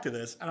getting back to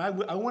this, and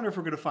I wonder if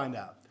we're going to find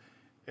out,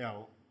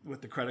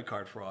 with the credit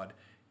card fraud,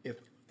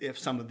 if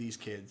some of these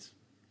kids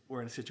were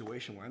in a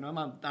situation where, and I'm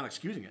not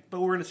excusing it, but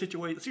we're in a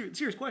situation,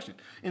 serious question,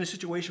 in a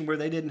situation where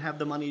they didn't have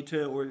the money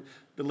or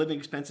the living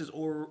expenses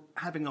or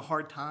having a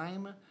hard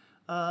time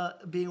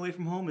being away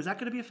from home. Is that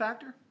going to be a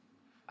factor?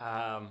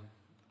 I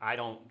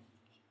don't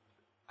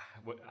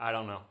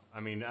know. I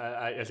mean,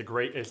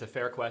 it's a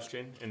fair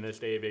question in this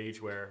day of age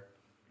where,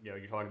 you're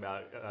talking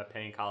about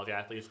paying college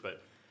athletes,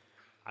 but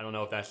I don't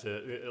know if that's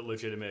a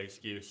legitimate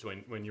excuse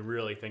when you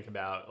really think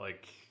about,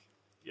 like,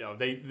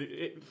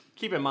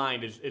 keep in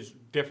mind is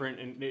different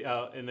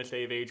in this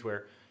day of age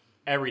where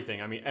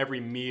everything. I mean, every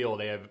meal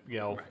they have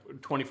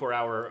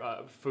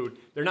 24-hour food.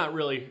 They're not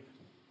really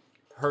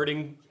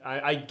hurting.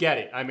 I get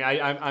it. I mean,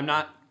 I'm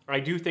not. I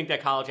do think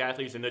that college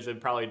athletes, and there's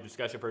probably a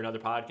discussion for another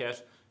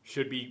podcast,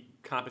 should be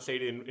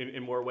compensated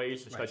in more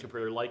ways, especially for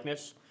their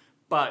likeness.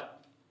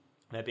 But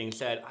that being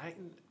said,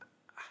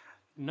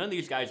 none of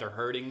these guys are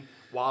hurting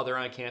while they're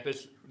on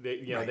campus.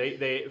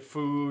 They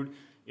food,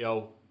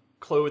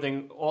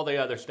 clothing, all the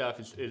other stuff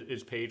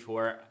is paid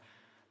for.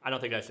 I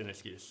don't think that's an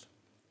excuse.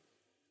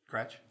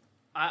 Cratch?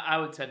 I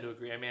would tend to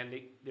agree. I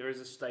mean, there is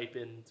a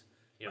stipend.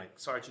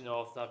 Sergeant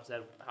off the top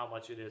said how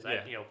much it is.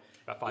 Yeah,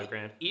 about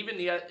 $5,000. Even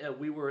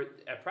we were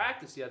at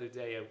practice the other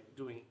day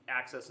doing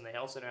access in the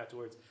health center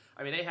afterwards.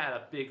 I mean, they had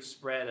a big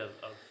spread of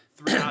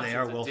 3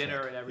 options of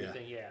dinner and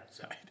everything. Yeah.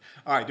 So. Right.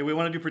 All right. Do we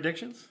want to do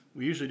predictions?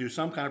 We usually do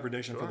some kind of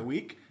prediction for the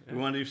week. Do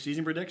we want to do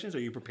season predictions? Are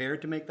you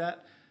prepared to make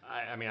that?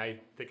 I mean, I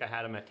think I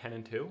had them at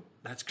 10-2.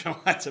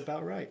 That's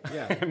about right.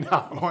 Yeah.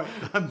 No.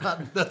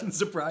 Doesn't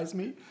surprise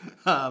me.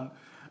 All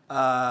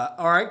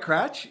right,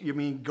 Cratch. You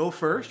mean go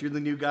first? You're the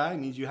new guy. It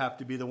means you have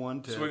to be the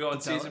one to. So we're going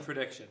season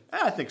prediction.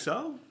 I think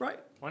so. Right.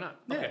 Why not?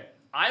 Yeah. Okay.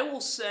 I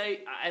will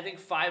say I think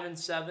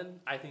 5-7.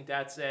 I think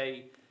that's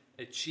a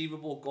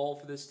achievable goal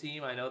for this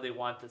team. I know they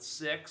want the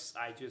 6.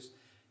 I just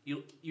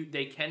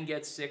they can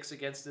get 6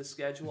 against this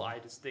schedule. I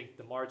just think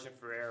the margin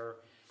for error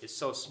is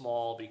so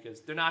small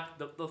because they're not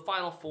the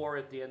Final Four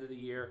at the end of the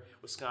year.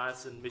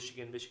 Wisconsin,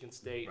 Michigan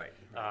State,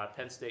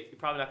 Penn State. You're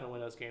probably not going to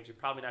win those games. You're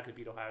probably not going to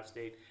beat Ohio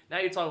State. Now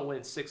you're talking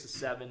winning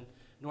 6-7.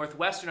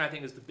 Northwestern, I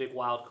think, is the big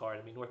wild card.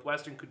 I mean,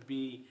 Northwestern could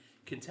be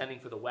contending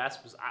for the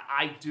West because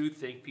I do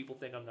think people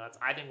think I'm nuts.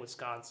 I think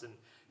Wisconsin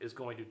is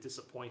going to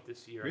disappoint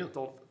this year. Really?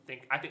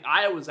 I think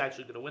Iowa's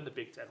actually going to win the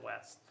Big Ten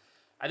West.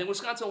 I think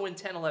Wisconsin will win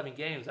 10, 11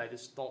 games. I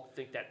just don't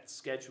think that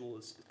schedule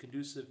is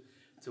conducive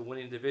to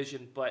winning the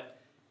division. But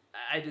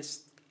are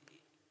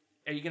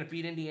you going to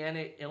beat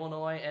Indiana,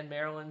 Illinois, and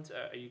Maryland?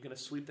 Are you going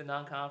to sweep the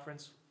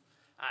non-conference?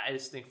 I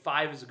just think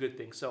 5 is a good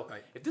thing. So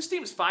if this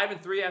team is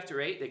 5-3 after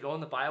 8, they go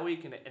in the bye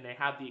week and they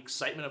have the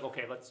excitement of,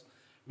 okay,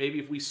 maybe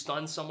if we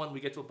stun someone, we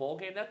get to a bowl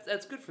game.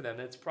 That's good for them.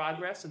 That's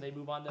progress, and they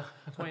move on to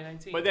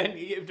 2019. But then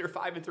if they're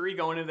 5-3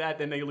 going into that,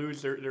 then they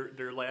lose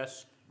their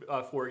last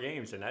 4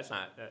 games, and that's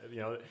not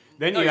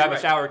Then you have a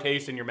sour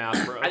taste in your mouth.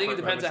 I think it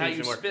depends on how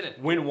you spin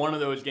it. Win one of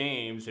those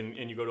games, and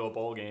you go to a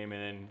bowl game,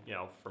 and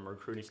then from a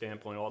recruiting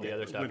standpoint, all the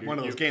other stuff. With one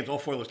of those games, all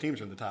 4 of those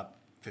teams are in the top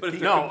 15. But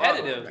if they're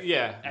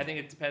competitive, I think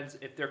it depends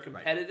if they're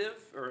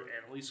competitive, or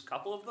at least a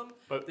couple of them.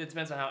 But it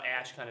depends on how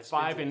Ash kind of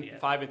spins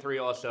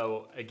 5-3.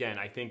 Also, again,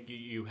 I think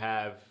you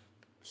have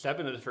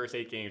 7 of the first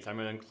 8 games. I'm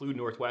going to include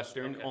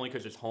Northwestern only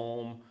because it's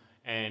home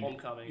and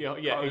homecoming.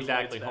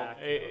 Exactly.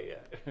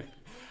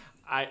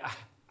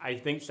 I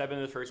think 7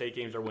 of the first 8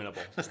 games are winnable.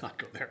 Let's not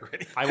go there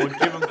already. I would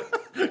give them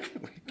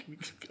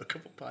a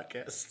couple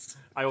podcasts.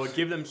 I would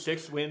give them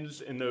 6 wins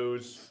in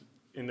those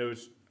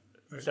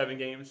 7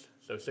 games.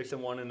 So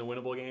 6-1 in the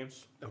winnable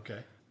games. Okay.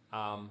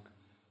 And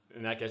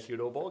that gets you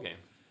to a bowl game.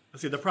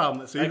 See the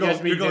problem. So you're going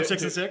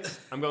 6-6.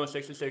 I'm going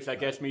 6-6.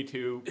 That gets me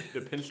to the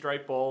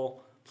Pinstripe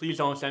Bowl. Please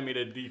don't send me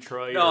to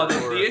Detroit. No,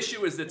 the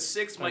issue is that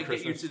 6 might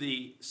get you to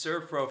the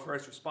ServPro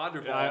First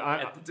Responder Bowl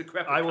at the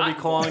decrepit. I will be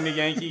calling the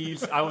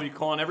Yankees. I will be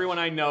calling everyone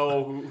I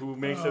know who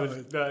makes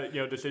those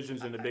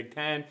decisions in the Big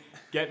Ten.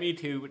 Get me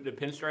to the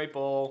Pinstripe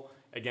Bowl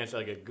against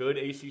like a good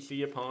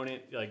ACC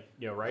opponent.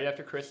 Right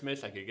after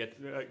Christmas, I could get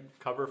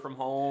cover from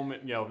home.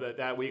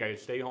 That week I could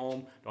stay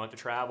home. Don't have to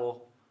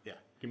travel. Yeah.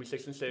 Give me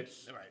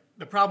 6-6. All right.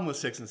 The problem with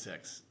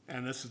 6-6,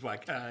 and this is why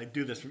I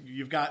do this.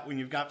 When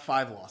you've got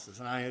 5 losses,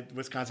 and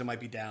Wisconsin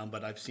might be down,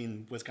 but I've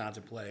seen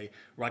Wisconsin play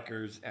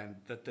Rutgers, and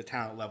the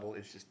talent level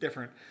is just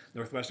different.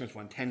 Northwestern's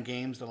won 10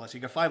 games. So you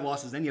got 5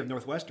 losses, then you have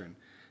Northwestern.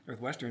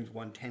 Northwestern's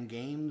won 10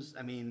 games.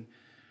 I mean,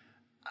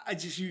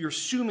 you're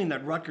assuming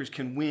that Rutgers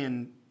can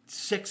win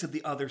 6 of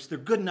the others. They're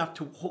good enough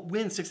to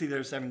win 6 of the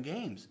other 7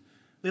 games.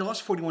 They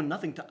lost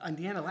 41-0 to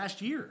Indiana last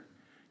year.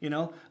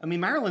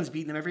 Maryland's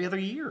beaten them every other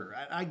year.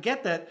 I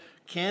get that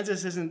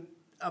Kansas isn't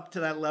up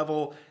to that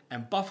level,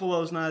 and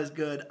Buffalo's not as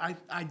good.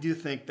 I do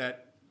think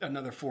that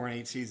another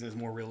 4-8 season is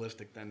more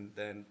realistic than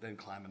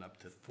climbing up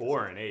to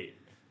 4-8.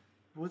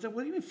 What do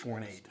you mean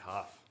 4-8?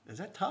 Tough. Is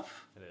that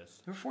tough? It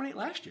is. They were 4-8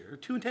 last year.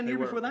 2-10 the year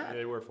before that.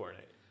 They were 4-8.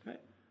 Right.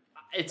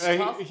 It's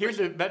tough. Here's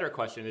a better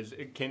question: Is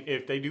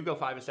if they do go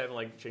 5-7,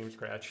 like James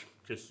Cratch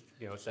just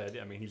said?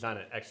 I mean, he's not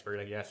an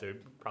expert. He has to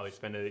probably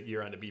spend a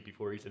year on the beat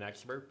before he's an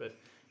expert. But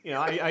he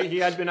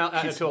has been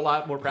out to a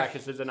lot more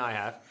practices than I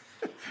have.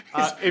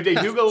 If they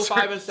do go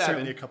 5-7,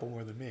 certainly a couple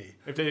more than me.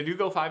 If they do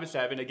go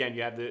 5-7, again,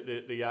 you have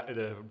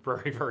the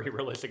very, very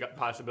realistic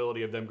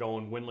possibility of them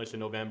going winless in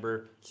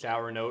November.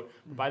 Sour note.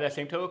 By that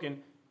same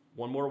token,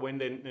 one more win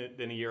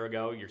than a year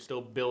ago. You're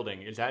still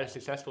building. Is that a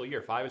successful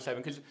year? 5-7?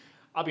 Because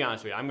I'll be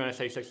honest with you, I'm going to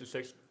say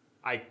 6-6.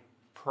 I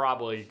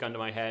probably, gun to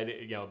my head,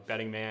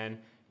 betting man,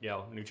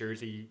 New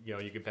Jersey,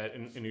 you could bet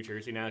in New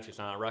Jersey now. It's just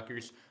not on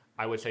Rutgers.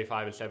 I would say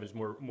 5-7 is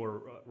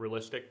more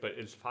realistic, but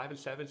is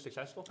 5-7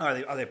 successful? Are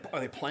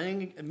they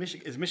playing in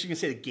Michigan? Is Michigan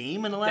State a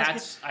game in the last game?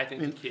 That's, I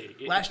think, the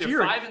key. Last if year,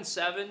 they're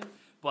 5-7,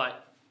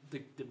 but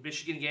the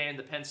Michigan game,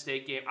 the Penn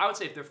State game, I would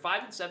say if they're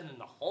 5-7 in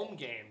the home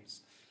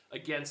games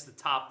against the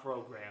top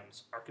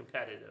programs are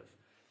competitive,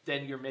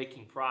 then you're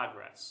making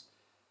progress.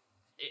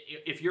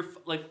 If you're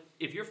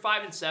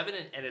 5-7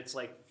 and it's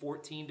like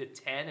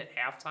 14-10 at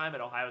halftime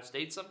at Ohio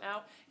State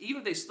somehow, even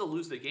if they still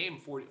lose the game,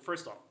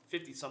 first off,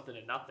 50-something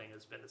to nothing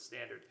has been the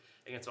standard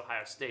against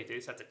Ohio State. They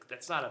just have to.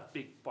 That's not a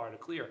big bar to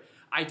clear.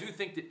 I do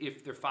think that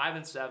if they're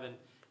 5-7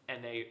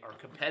 and they are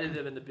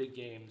competitive in the big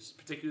games,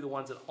 particularly the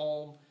ones at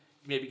home,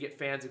 maybe get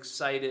fans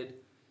excited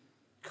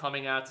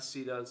coming out to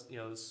see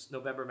those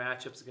November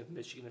matchups against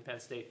Michigan and Penn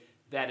State.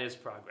 That is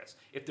progress.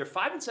 If they're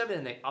 5-7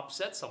 and they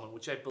upset someone,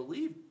 which I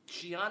believe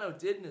Schiano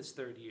did in his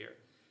third year,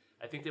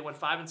 I think they went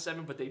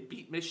 5-7, but they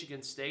beat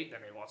Michigan State. Then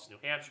they lost to New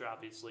Hampshire,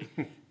 obviously.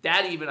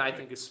 That even, I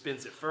think,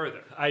 spins it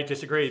further. I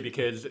disagree,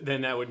 because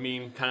then that would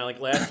mean kind of like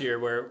last year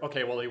where,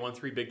 okay, well, they won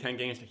 3 Big Ten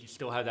games, but you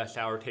still have that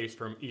sour taste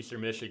from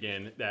Eastern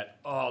Michigan that,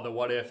 the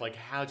what if, like,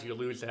 how'd you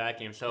lose to that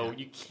game? So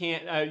you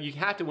can't, you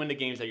have to win the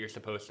games that you're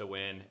supposed to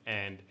win.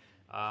 And,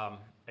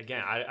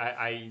 again,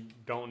 I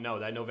don't know.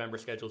 That November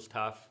schedule's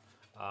tough.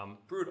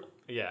 Brutal.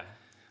 Yeah.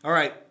 All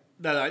right.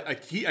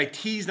 I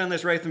teased on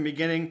this right from the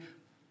beginning.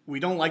 We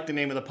don't like the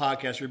name of the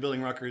podcast.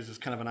 Rebuilding Rutgers is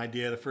kind of an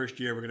idea. The first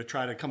year, we're going to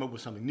try to come up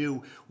with something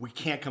new. We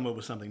can't come up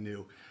with something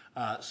new.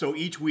 So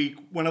each week,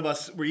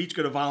 we're each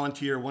going to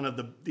volunteer one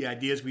of the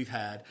ideas we've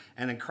had,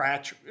 and then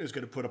Cratch is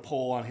going to put a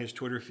poll on his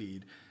Twitter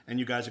feed, and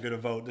you guys are going to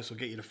vote. This will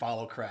get you to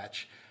follow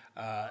Cratch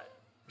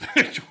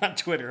on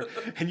Twitter,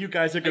 and you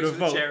guys are going to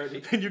vote.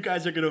 And you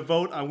guys are going to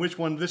vote on which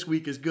one this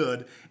week is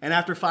good. And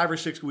after 5 or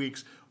 6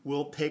 weeks,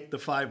 we'll take the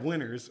 5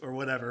 winners or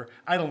whatever.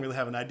 I don't really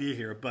have an idea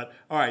here, but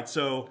all right.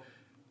 So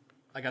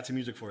I got some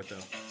music for it though.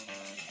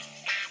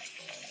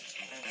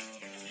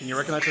 Can you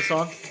recognize the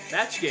song?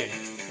 Match game.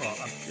 Well,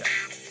 yeah.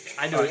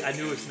 I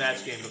knew it was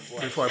match game before.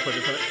 Before I put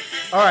it.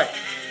 All right.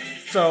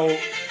 So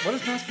what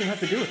does match game have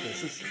to do with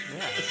this?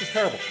 This is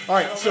terrible. All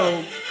right.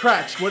 So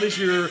Cratch, what is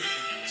your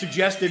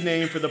suggested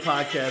name for the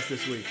podcast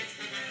this week?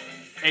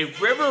 A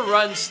river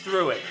runs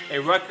through it. A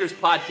Rutgers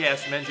podcast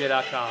from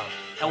NJ.com.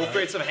 And we'll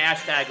create some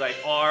hashtag like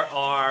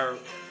RRRT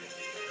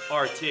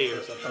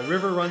or something. A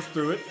river runs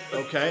through it.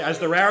 Okay. As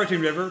the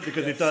Raritan River,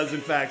 because it does, in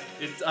fact.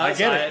 I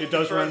get it. It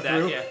does run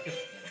through. Yeah.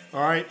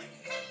 All right.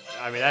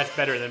 I mean, that's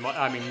better than,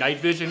 night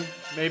vision,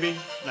 maybe?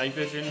 Night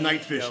vision?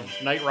 Night vision.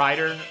 Night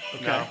rider?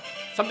 Okay. No.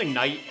 Something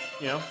night,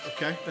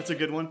 Okay, that's a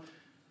good one.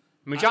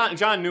 I mean,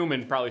 John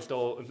Newman probably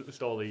stole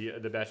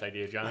the best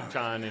idea.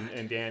 John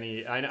and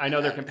Danny. I know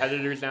they're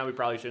competitors now. We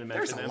probably shouldn't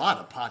mention them. There's a lot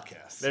of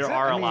podcasts. There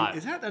are a lot.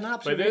 Is that an But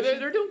observation?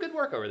 they're doing good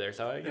work over there.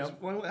 So I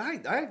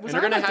was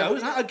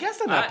a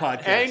guest on that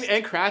podcast.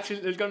 And Cratch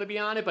is going to be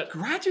on it, but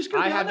Cratch is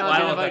going to be on it? I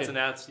don't know if that's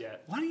announced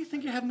yet. Why do you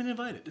think you haven't been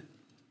invited?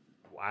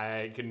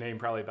 I can name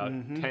probably about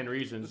 10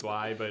 reasons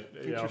why, but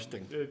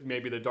Interesting.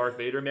 Maybe the Darth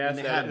Vader mask.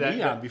 And they had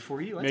me on before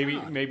you. That's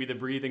odd. Maybe the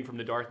breathing from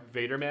the Darth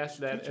Vader mask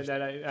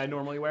that I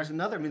normally wear. There's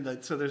another.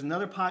 There's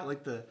another pod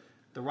like the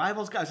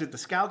Rivals guys. Is it the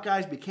Scout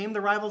guys became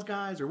the Rivals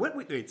guys, or what?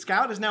 Wait,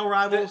 Scout is now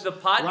Rivals. The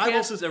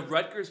podcast, the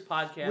Rutgers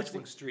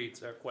podcasting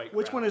streets are quite.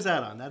 Which one is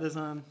that on? That is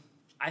on.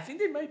 I think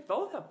they might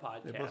both have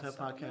podcasts. They both have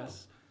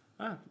podcasts.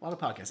 A lot of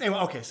podcasts. Anyway,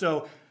 okay,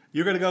 so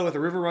you're going to go with The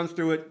River Runs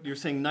Through It. You're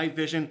saying Night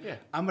Vision. Yeah.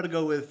 I'm going to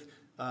go with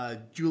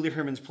Julie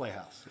Herman's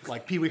Playhouse.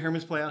 Like Pee Wee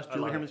Herman's Playhouse,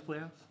 Julie Herman's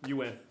Playhouse. You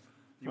win.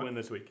 You win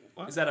this week.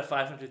 What? Is that a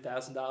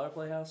 $500,000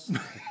 playhouse?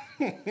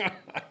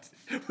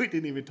 We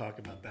didn't even talk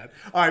about that.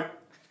 All right.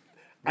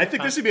 I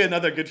think this would be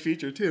another good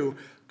feature, too.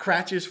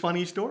 Cratch's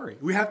funny story.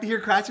 We have to hear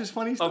Cratch's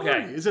funny story.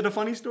 Okay. Is it a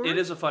funny story? It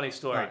is a funny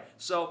story. Right.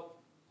 So,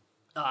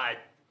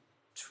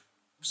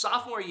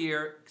 sophomore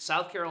year,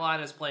 South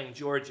Carolina is playing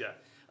Georgia.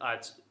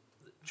 It's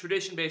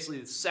tradition,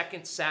 basically, the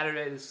second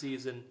Saturday of the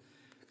season,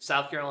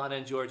 South Carolina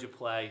and Georgia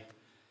play.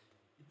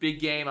 Big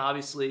game,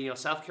 obviously.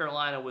 South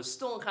Carolina was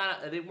still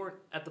they weren't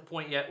at the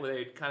point yet where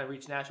they kind of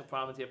reached national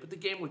prominence yet, but the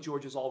game with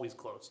Georgia is always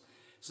close.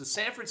 So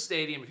Sanford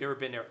Stadium, if you've ever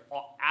been there,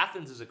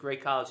 Athens is a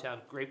great college town,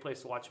 great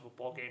place to watch a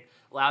football game,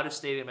 loudest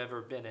stadium I've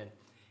ever been in.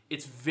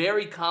 It's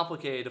very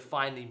complicated to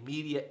find the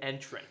media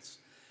entrance.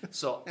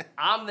 So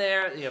I'm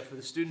there for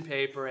the student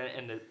paper,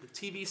 and the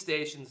TV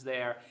station's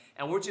there,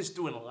 and we're just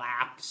doing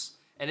laps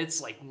and it's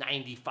like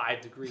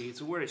 95 degrees.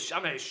 So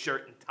I'm in a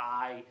shirt and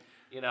tie.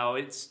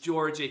 It's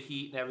Georgia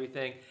heat and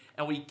everything.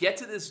 And we get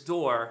to this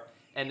door,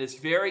 and this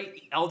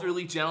very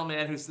elderly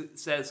gentleman who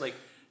says, like,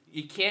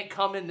 you can't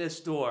come in this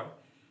door.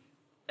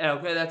 And,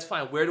 okay, that's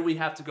fine. Where do we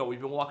have to go? We've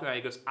been walking around.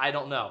 He goes, I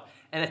don't know.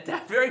 And at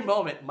that very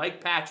moment,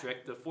 Mike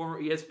Patrick, the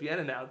former ESPN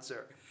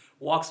announcer,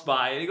 walks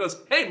by, and he goes,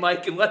 hey,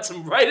 Mike, and lets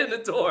him right in the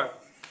door.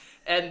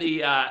 And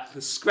the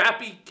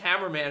scrappy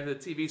cameraman of the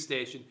TV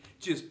station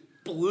just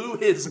blew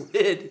his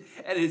lid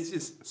and is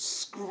just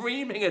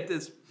screaming at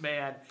this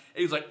man.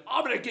 And he's like,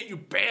 I'm going to get you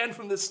banned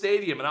from the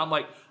stadium. And I'm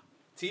like,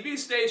 TV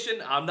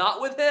station, I'm not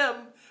with him.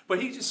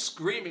 But he's just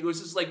screaming. It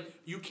was just like,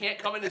 you can't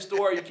come in this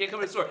door. You can't come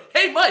in this door.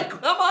 Hey, Mike,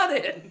 come on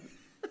in.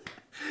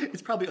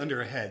 It's probably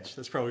under a hedge.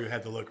 That's probably where you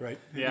had to look, right?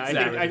 Yeah,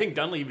 exactly. I think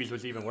Dunleavy's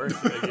was even worse.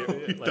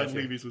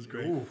 Dunleavy's was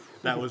great.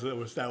 That was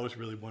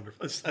really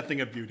wonderful. It's a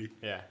thing of beauty.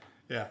 Yeah.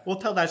 Yeah. We'll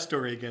tell that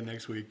story again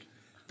next week.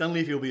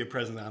 Dunleavy will be a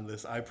present on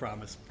this, I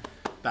promise.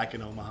 Back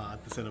in Omaha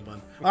at the Cinnabon.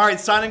 All right,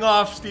 signing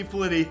off, Steve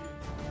Politi,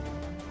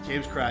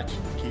 James Cratch,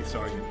 Keith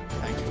Sargent.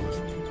 Thanks for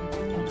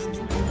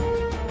listening.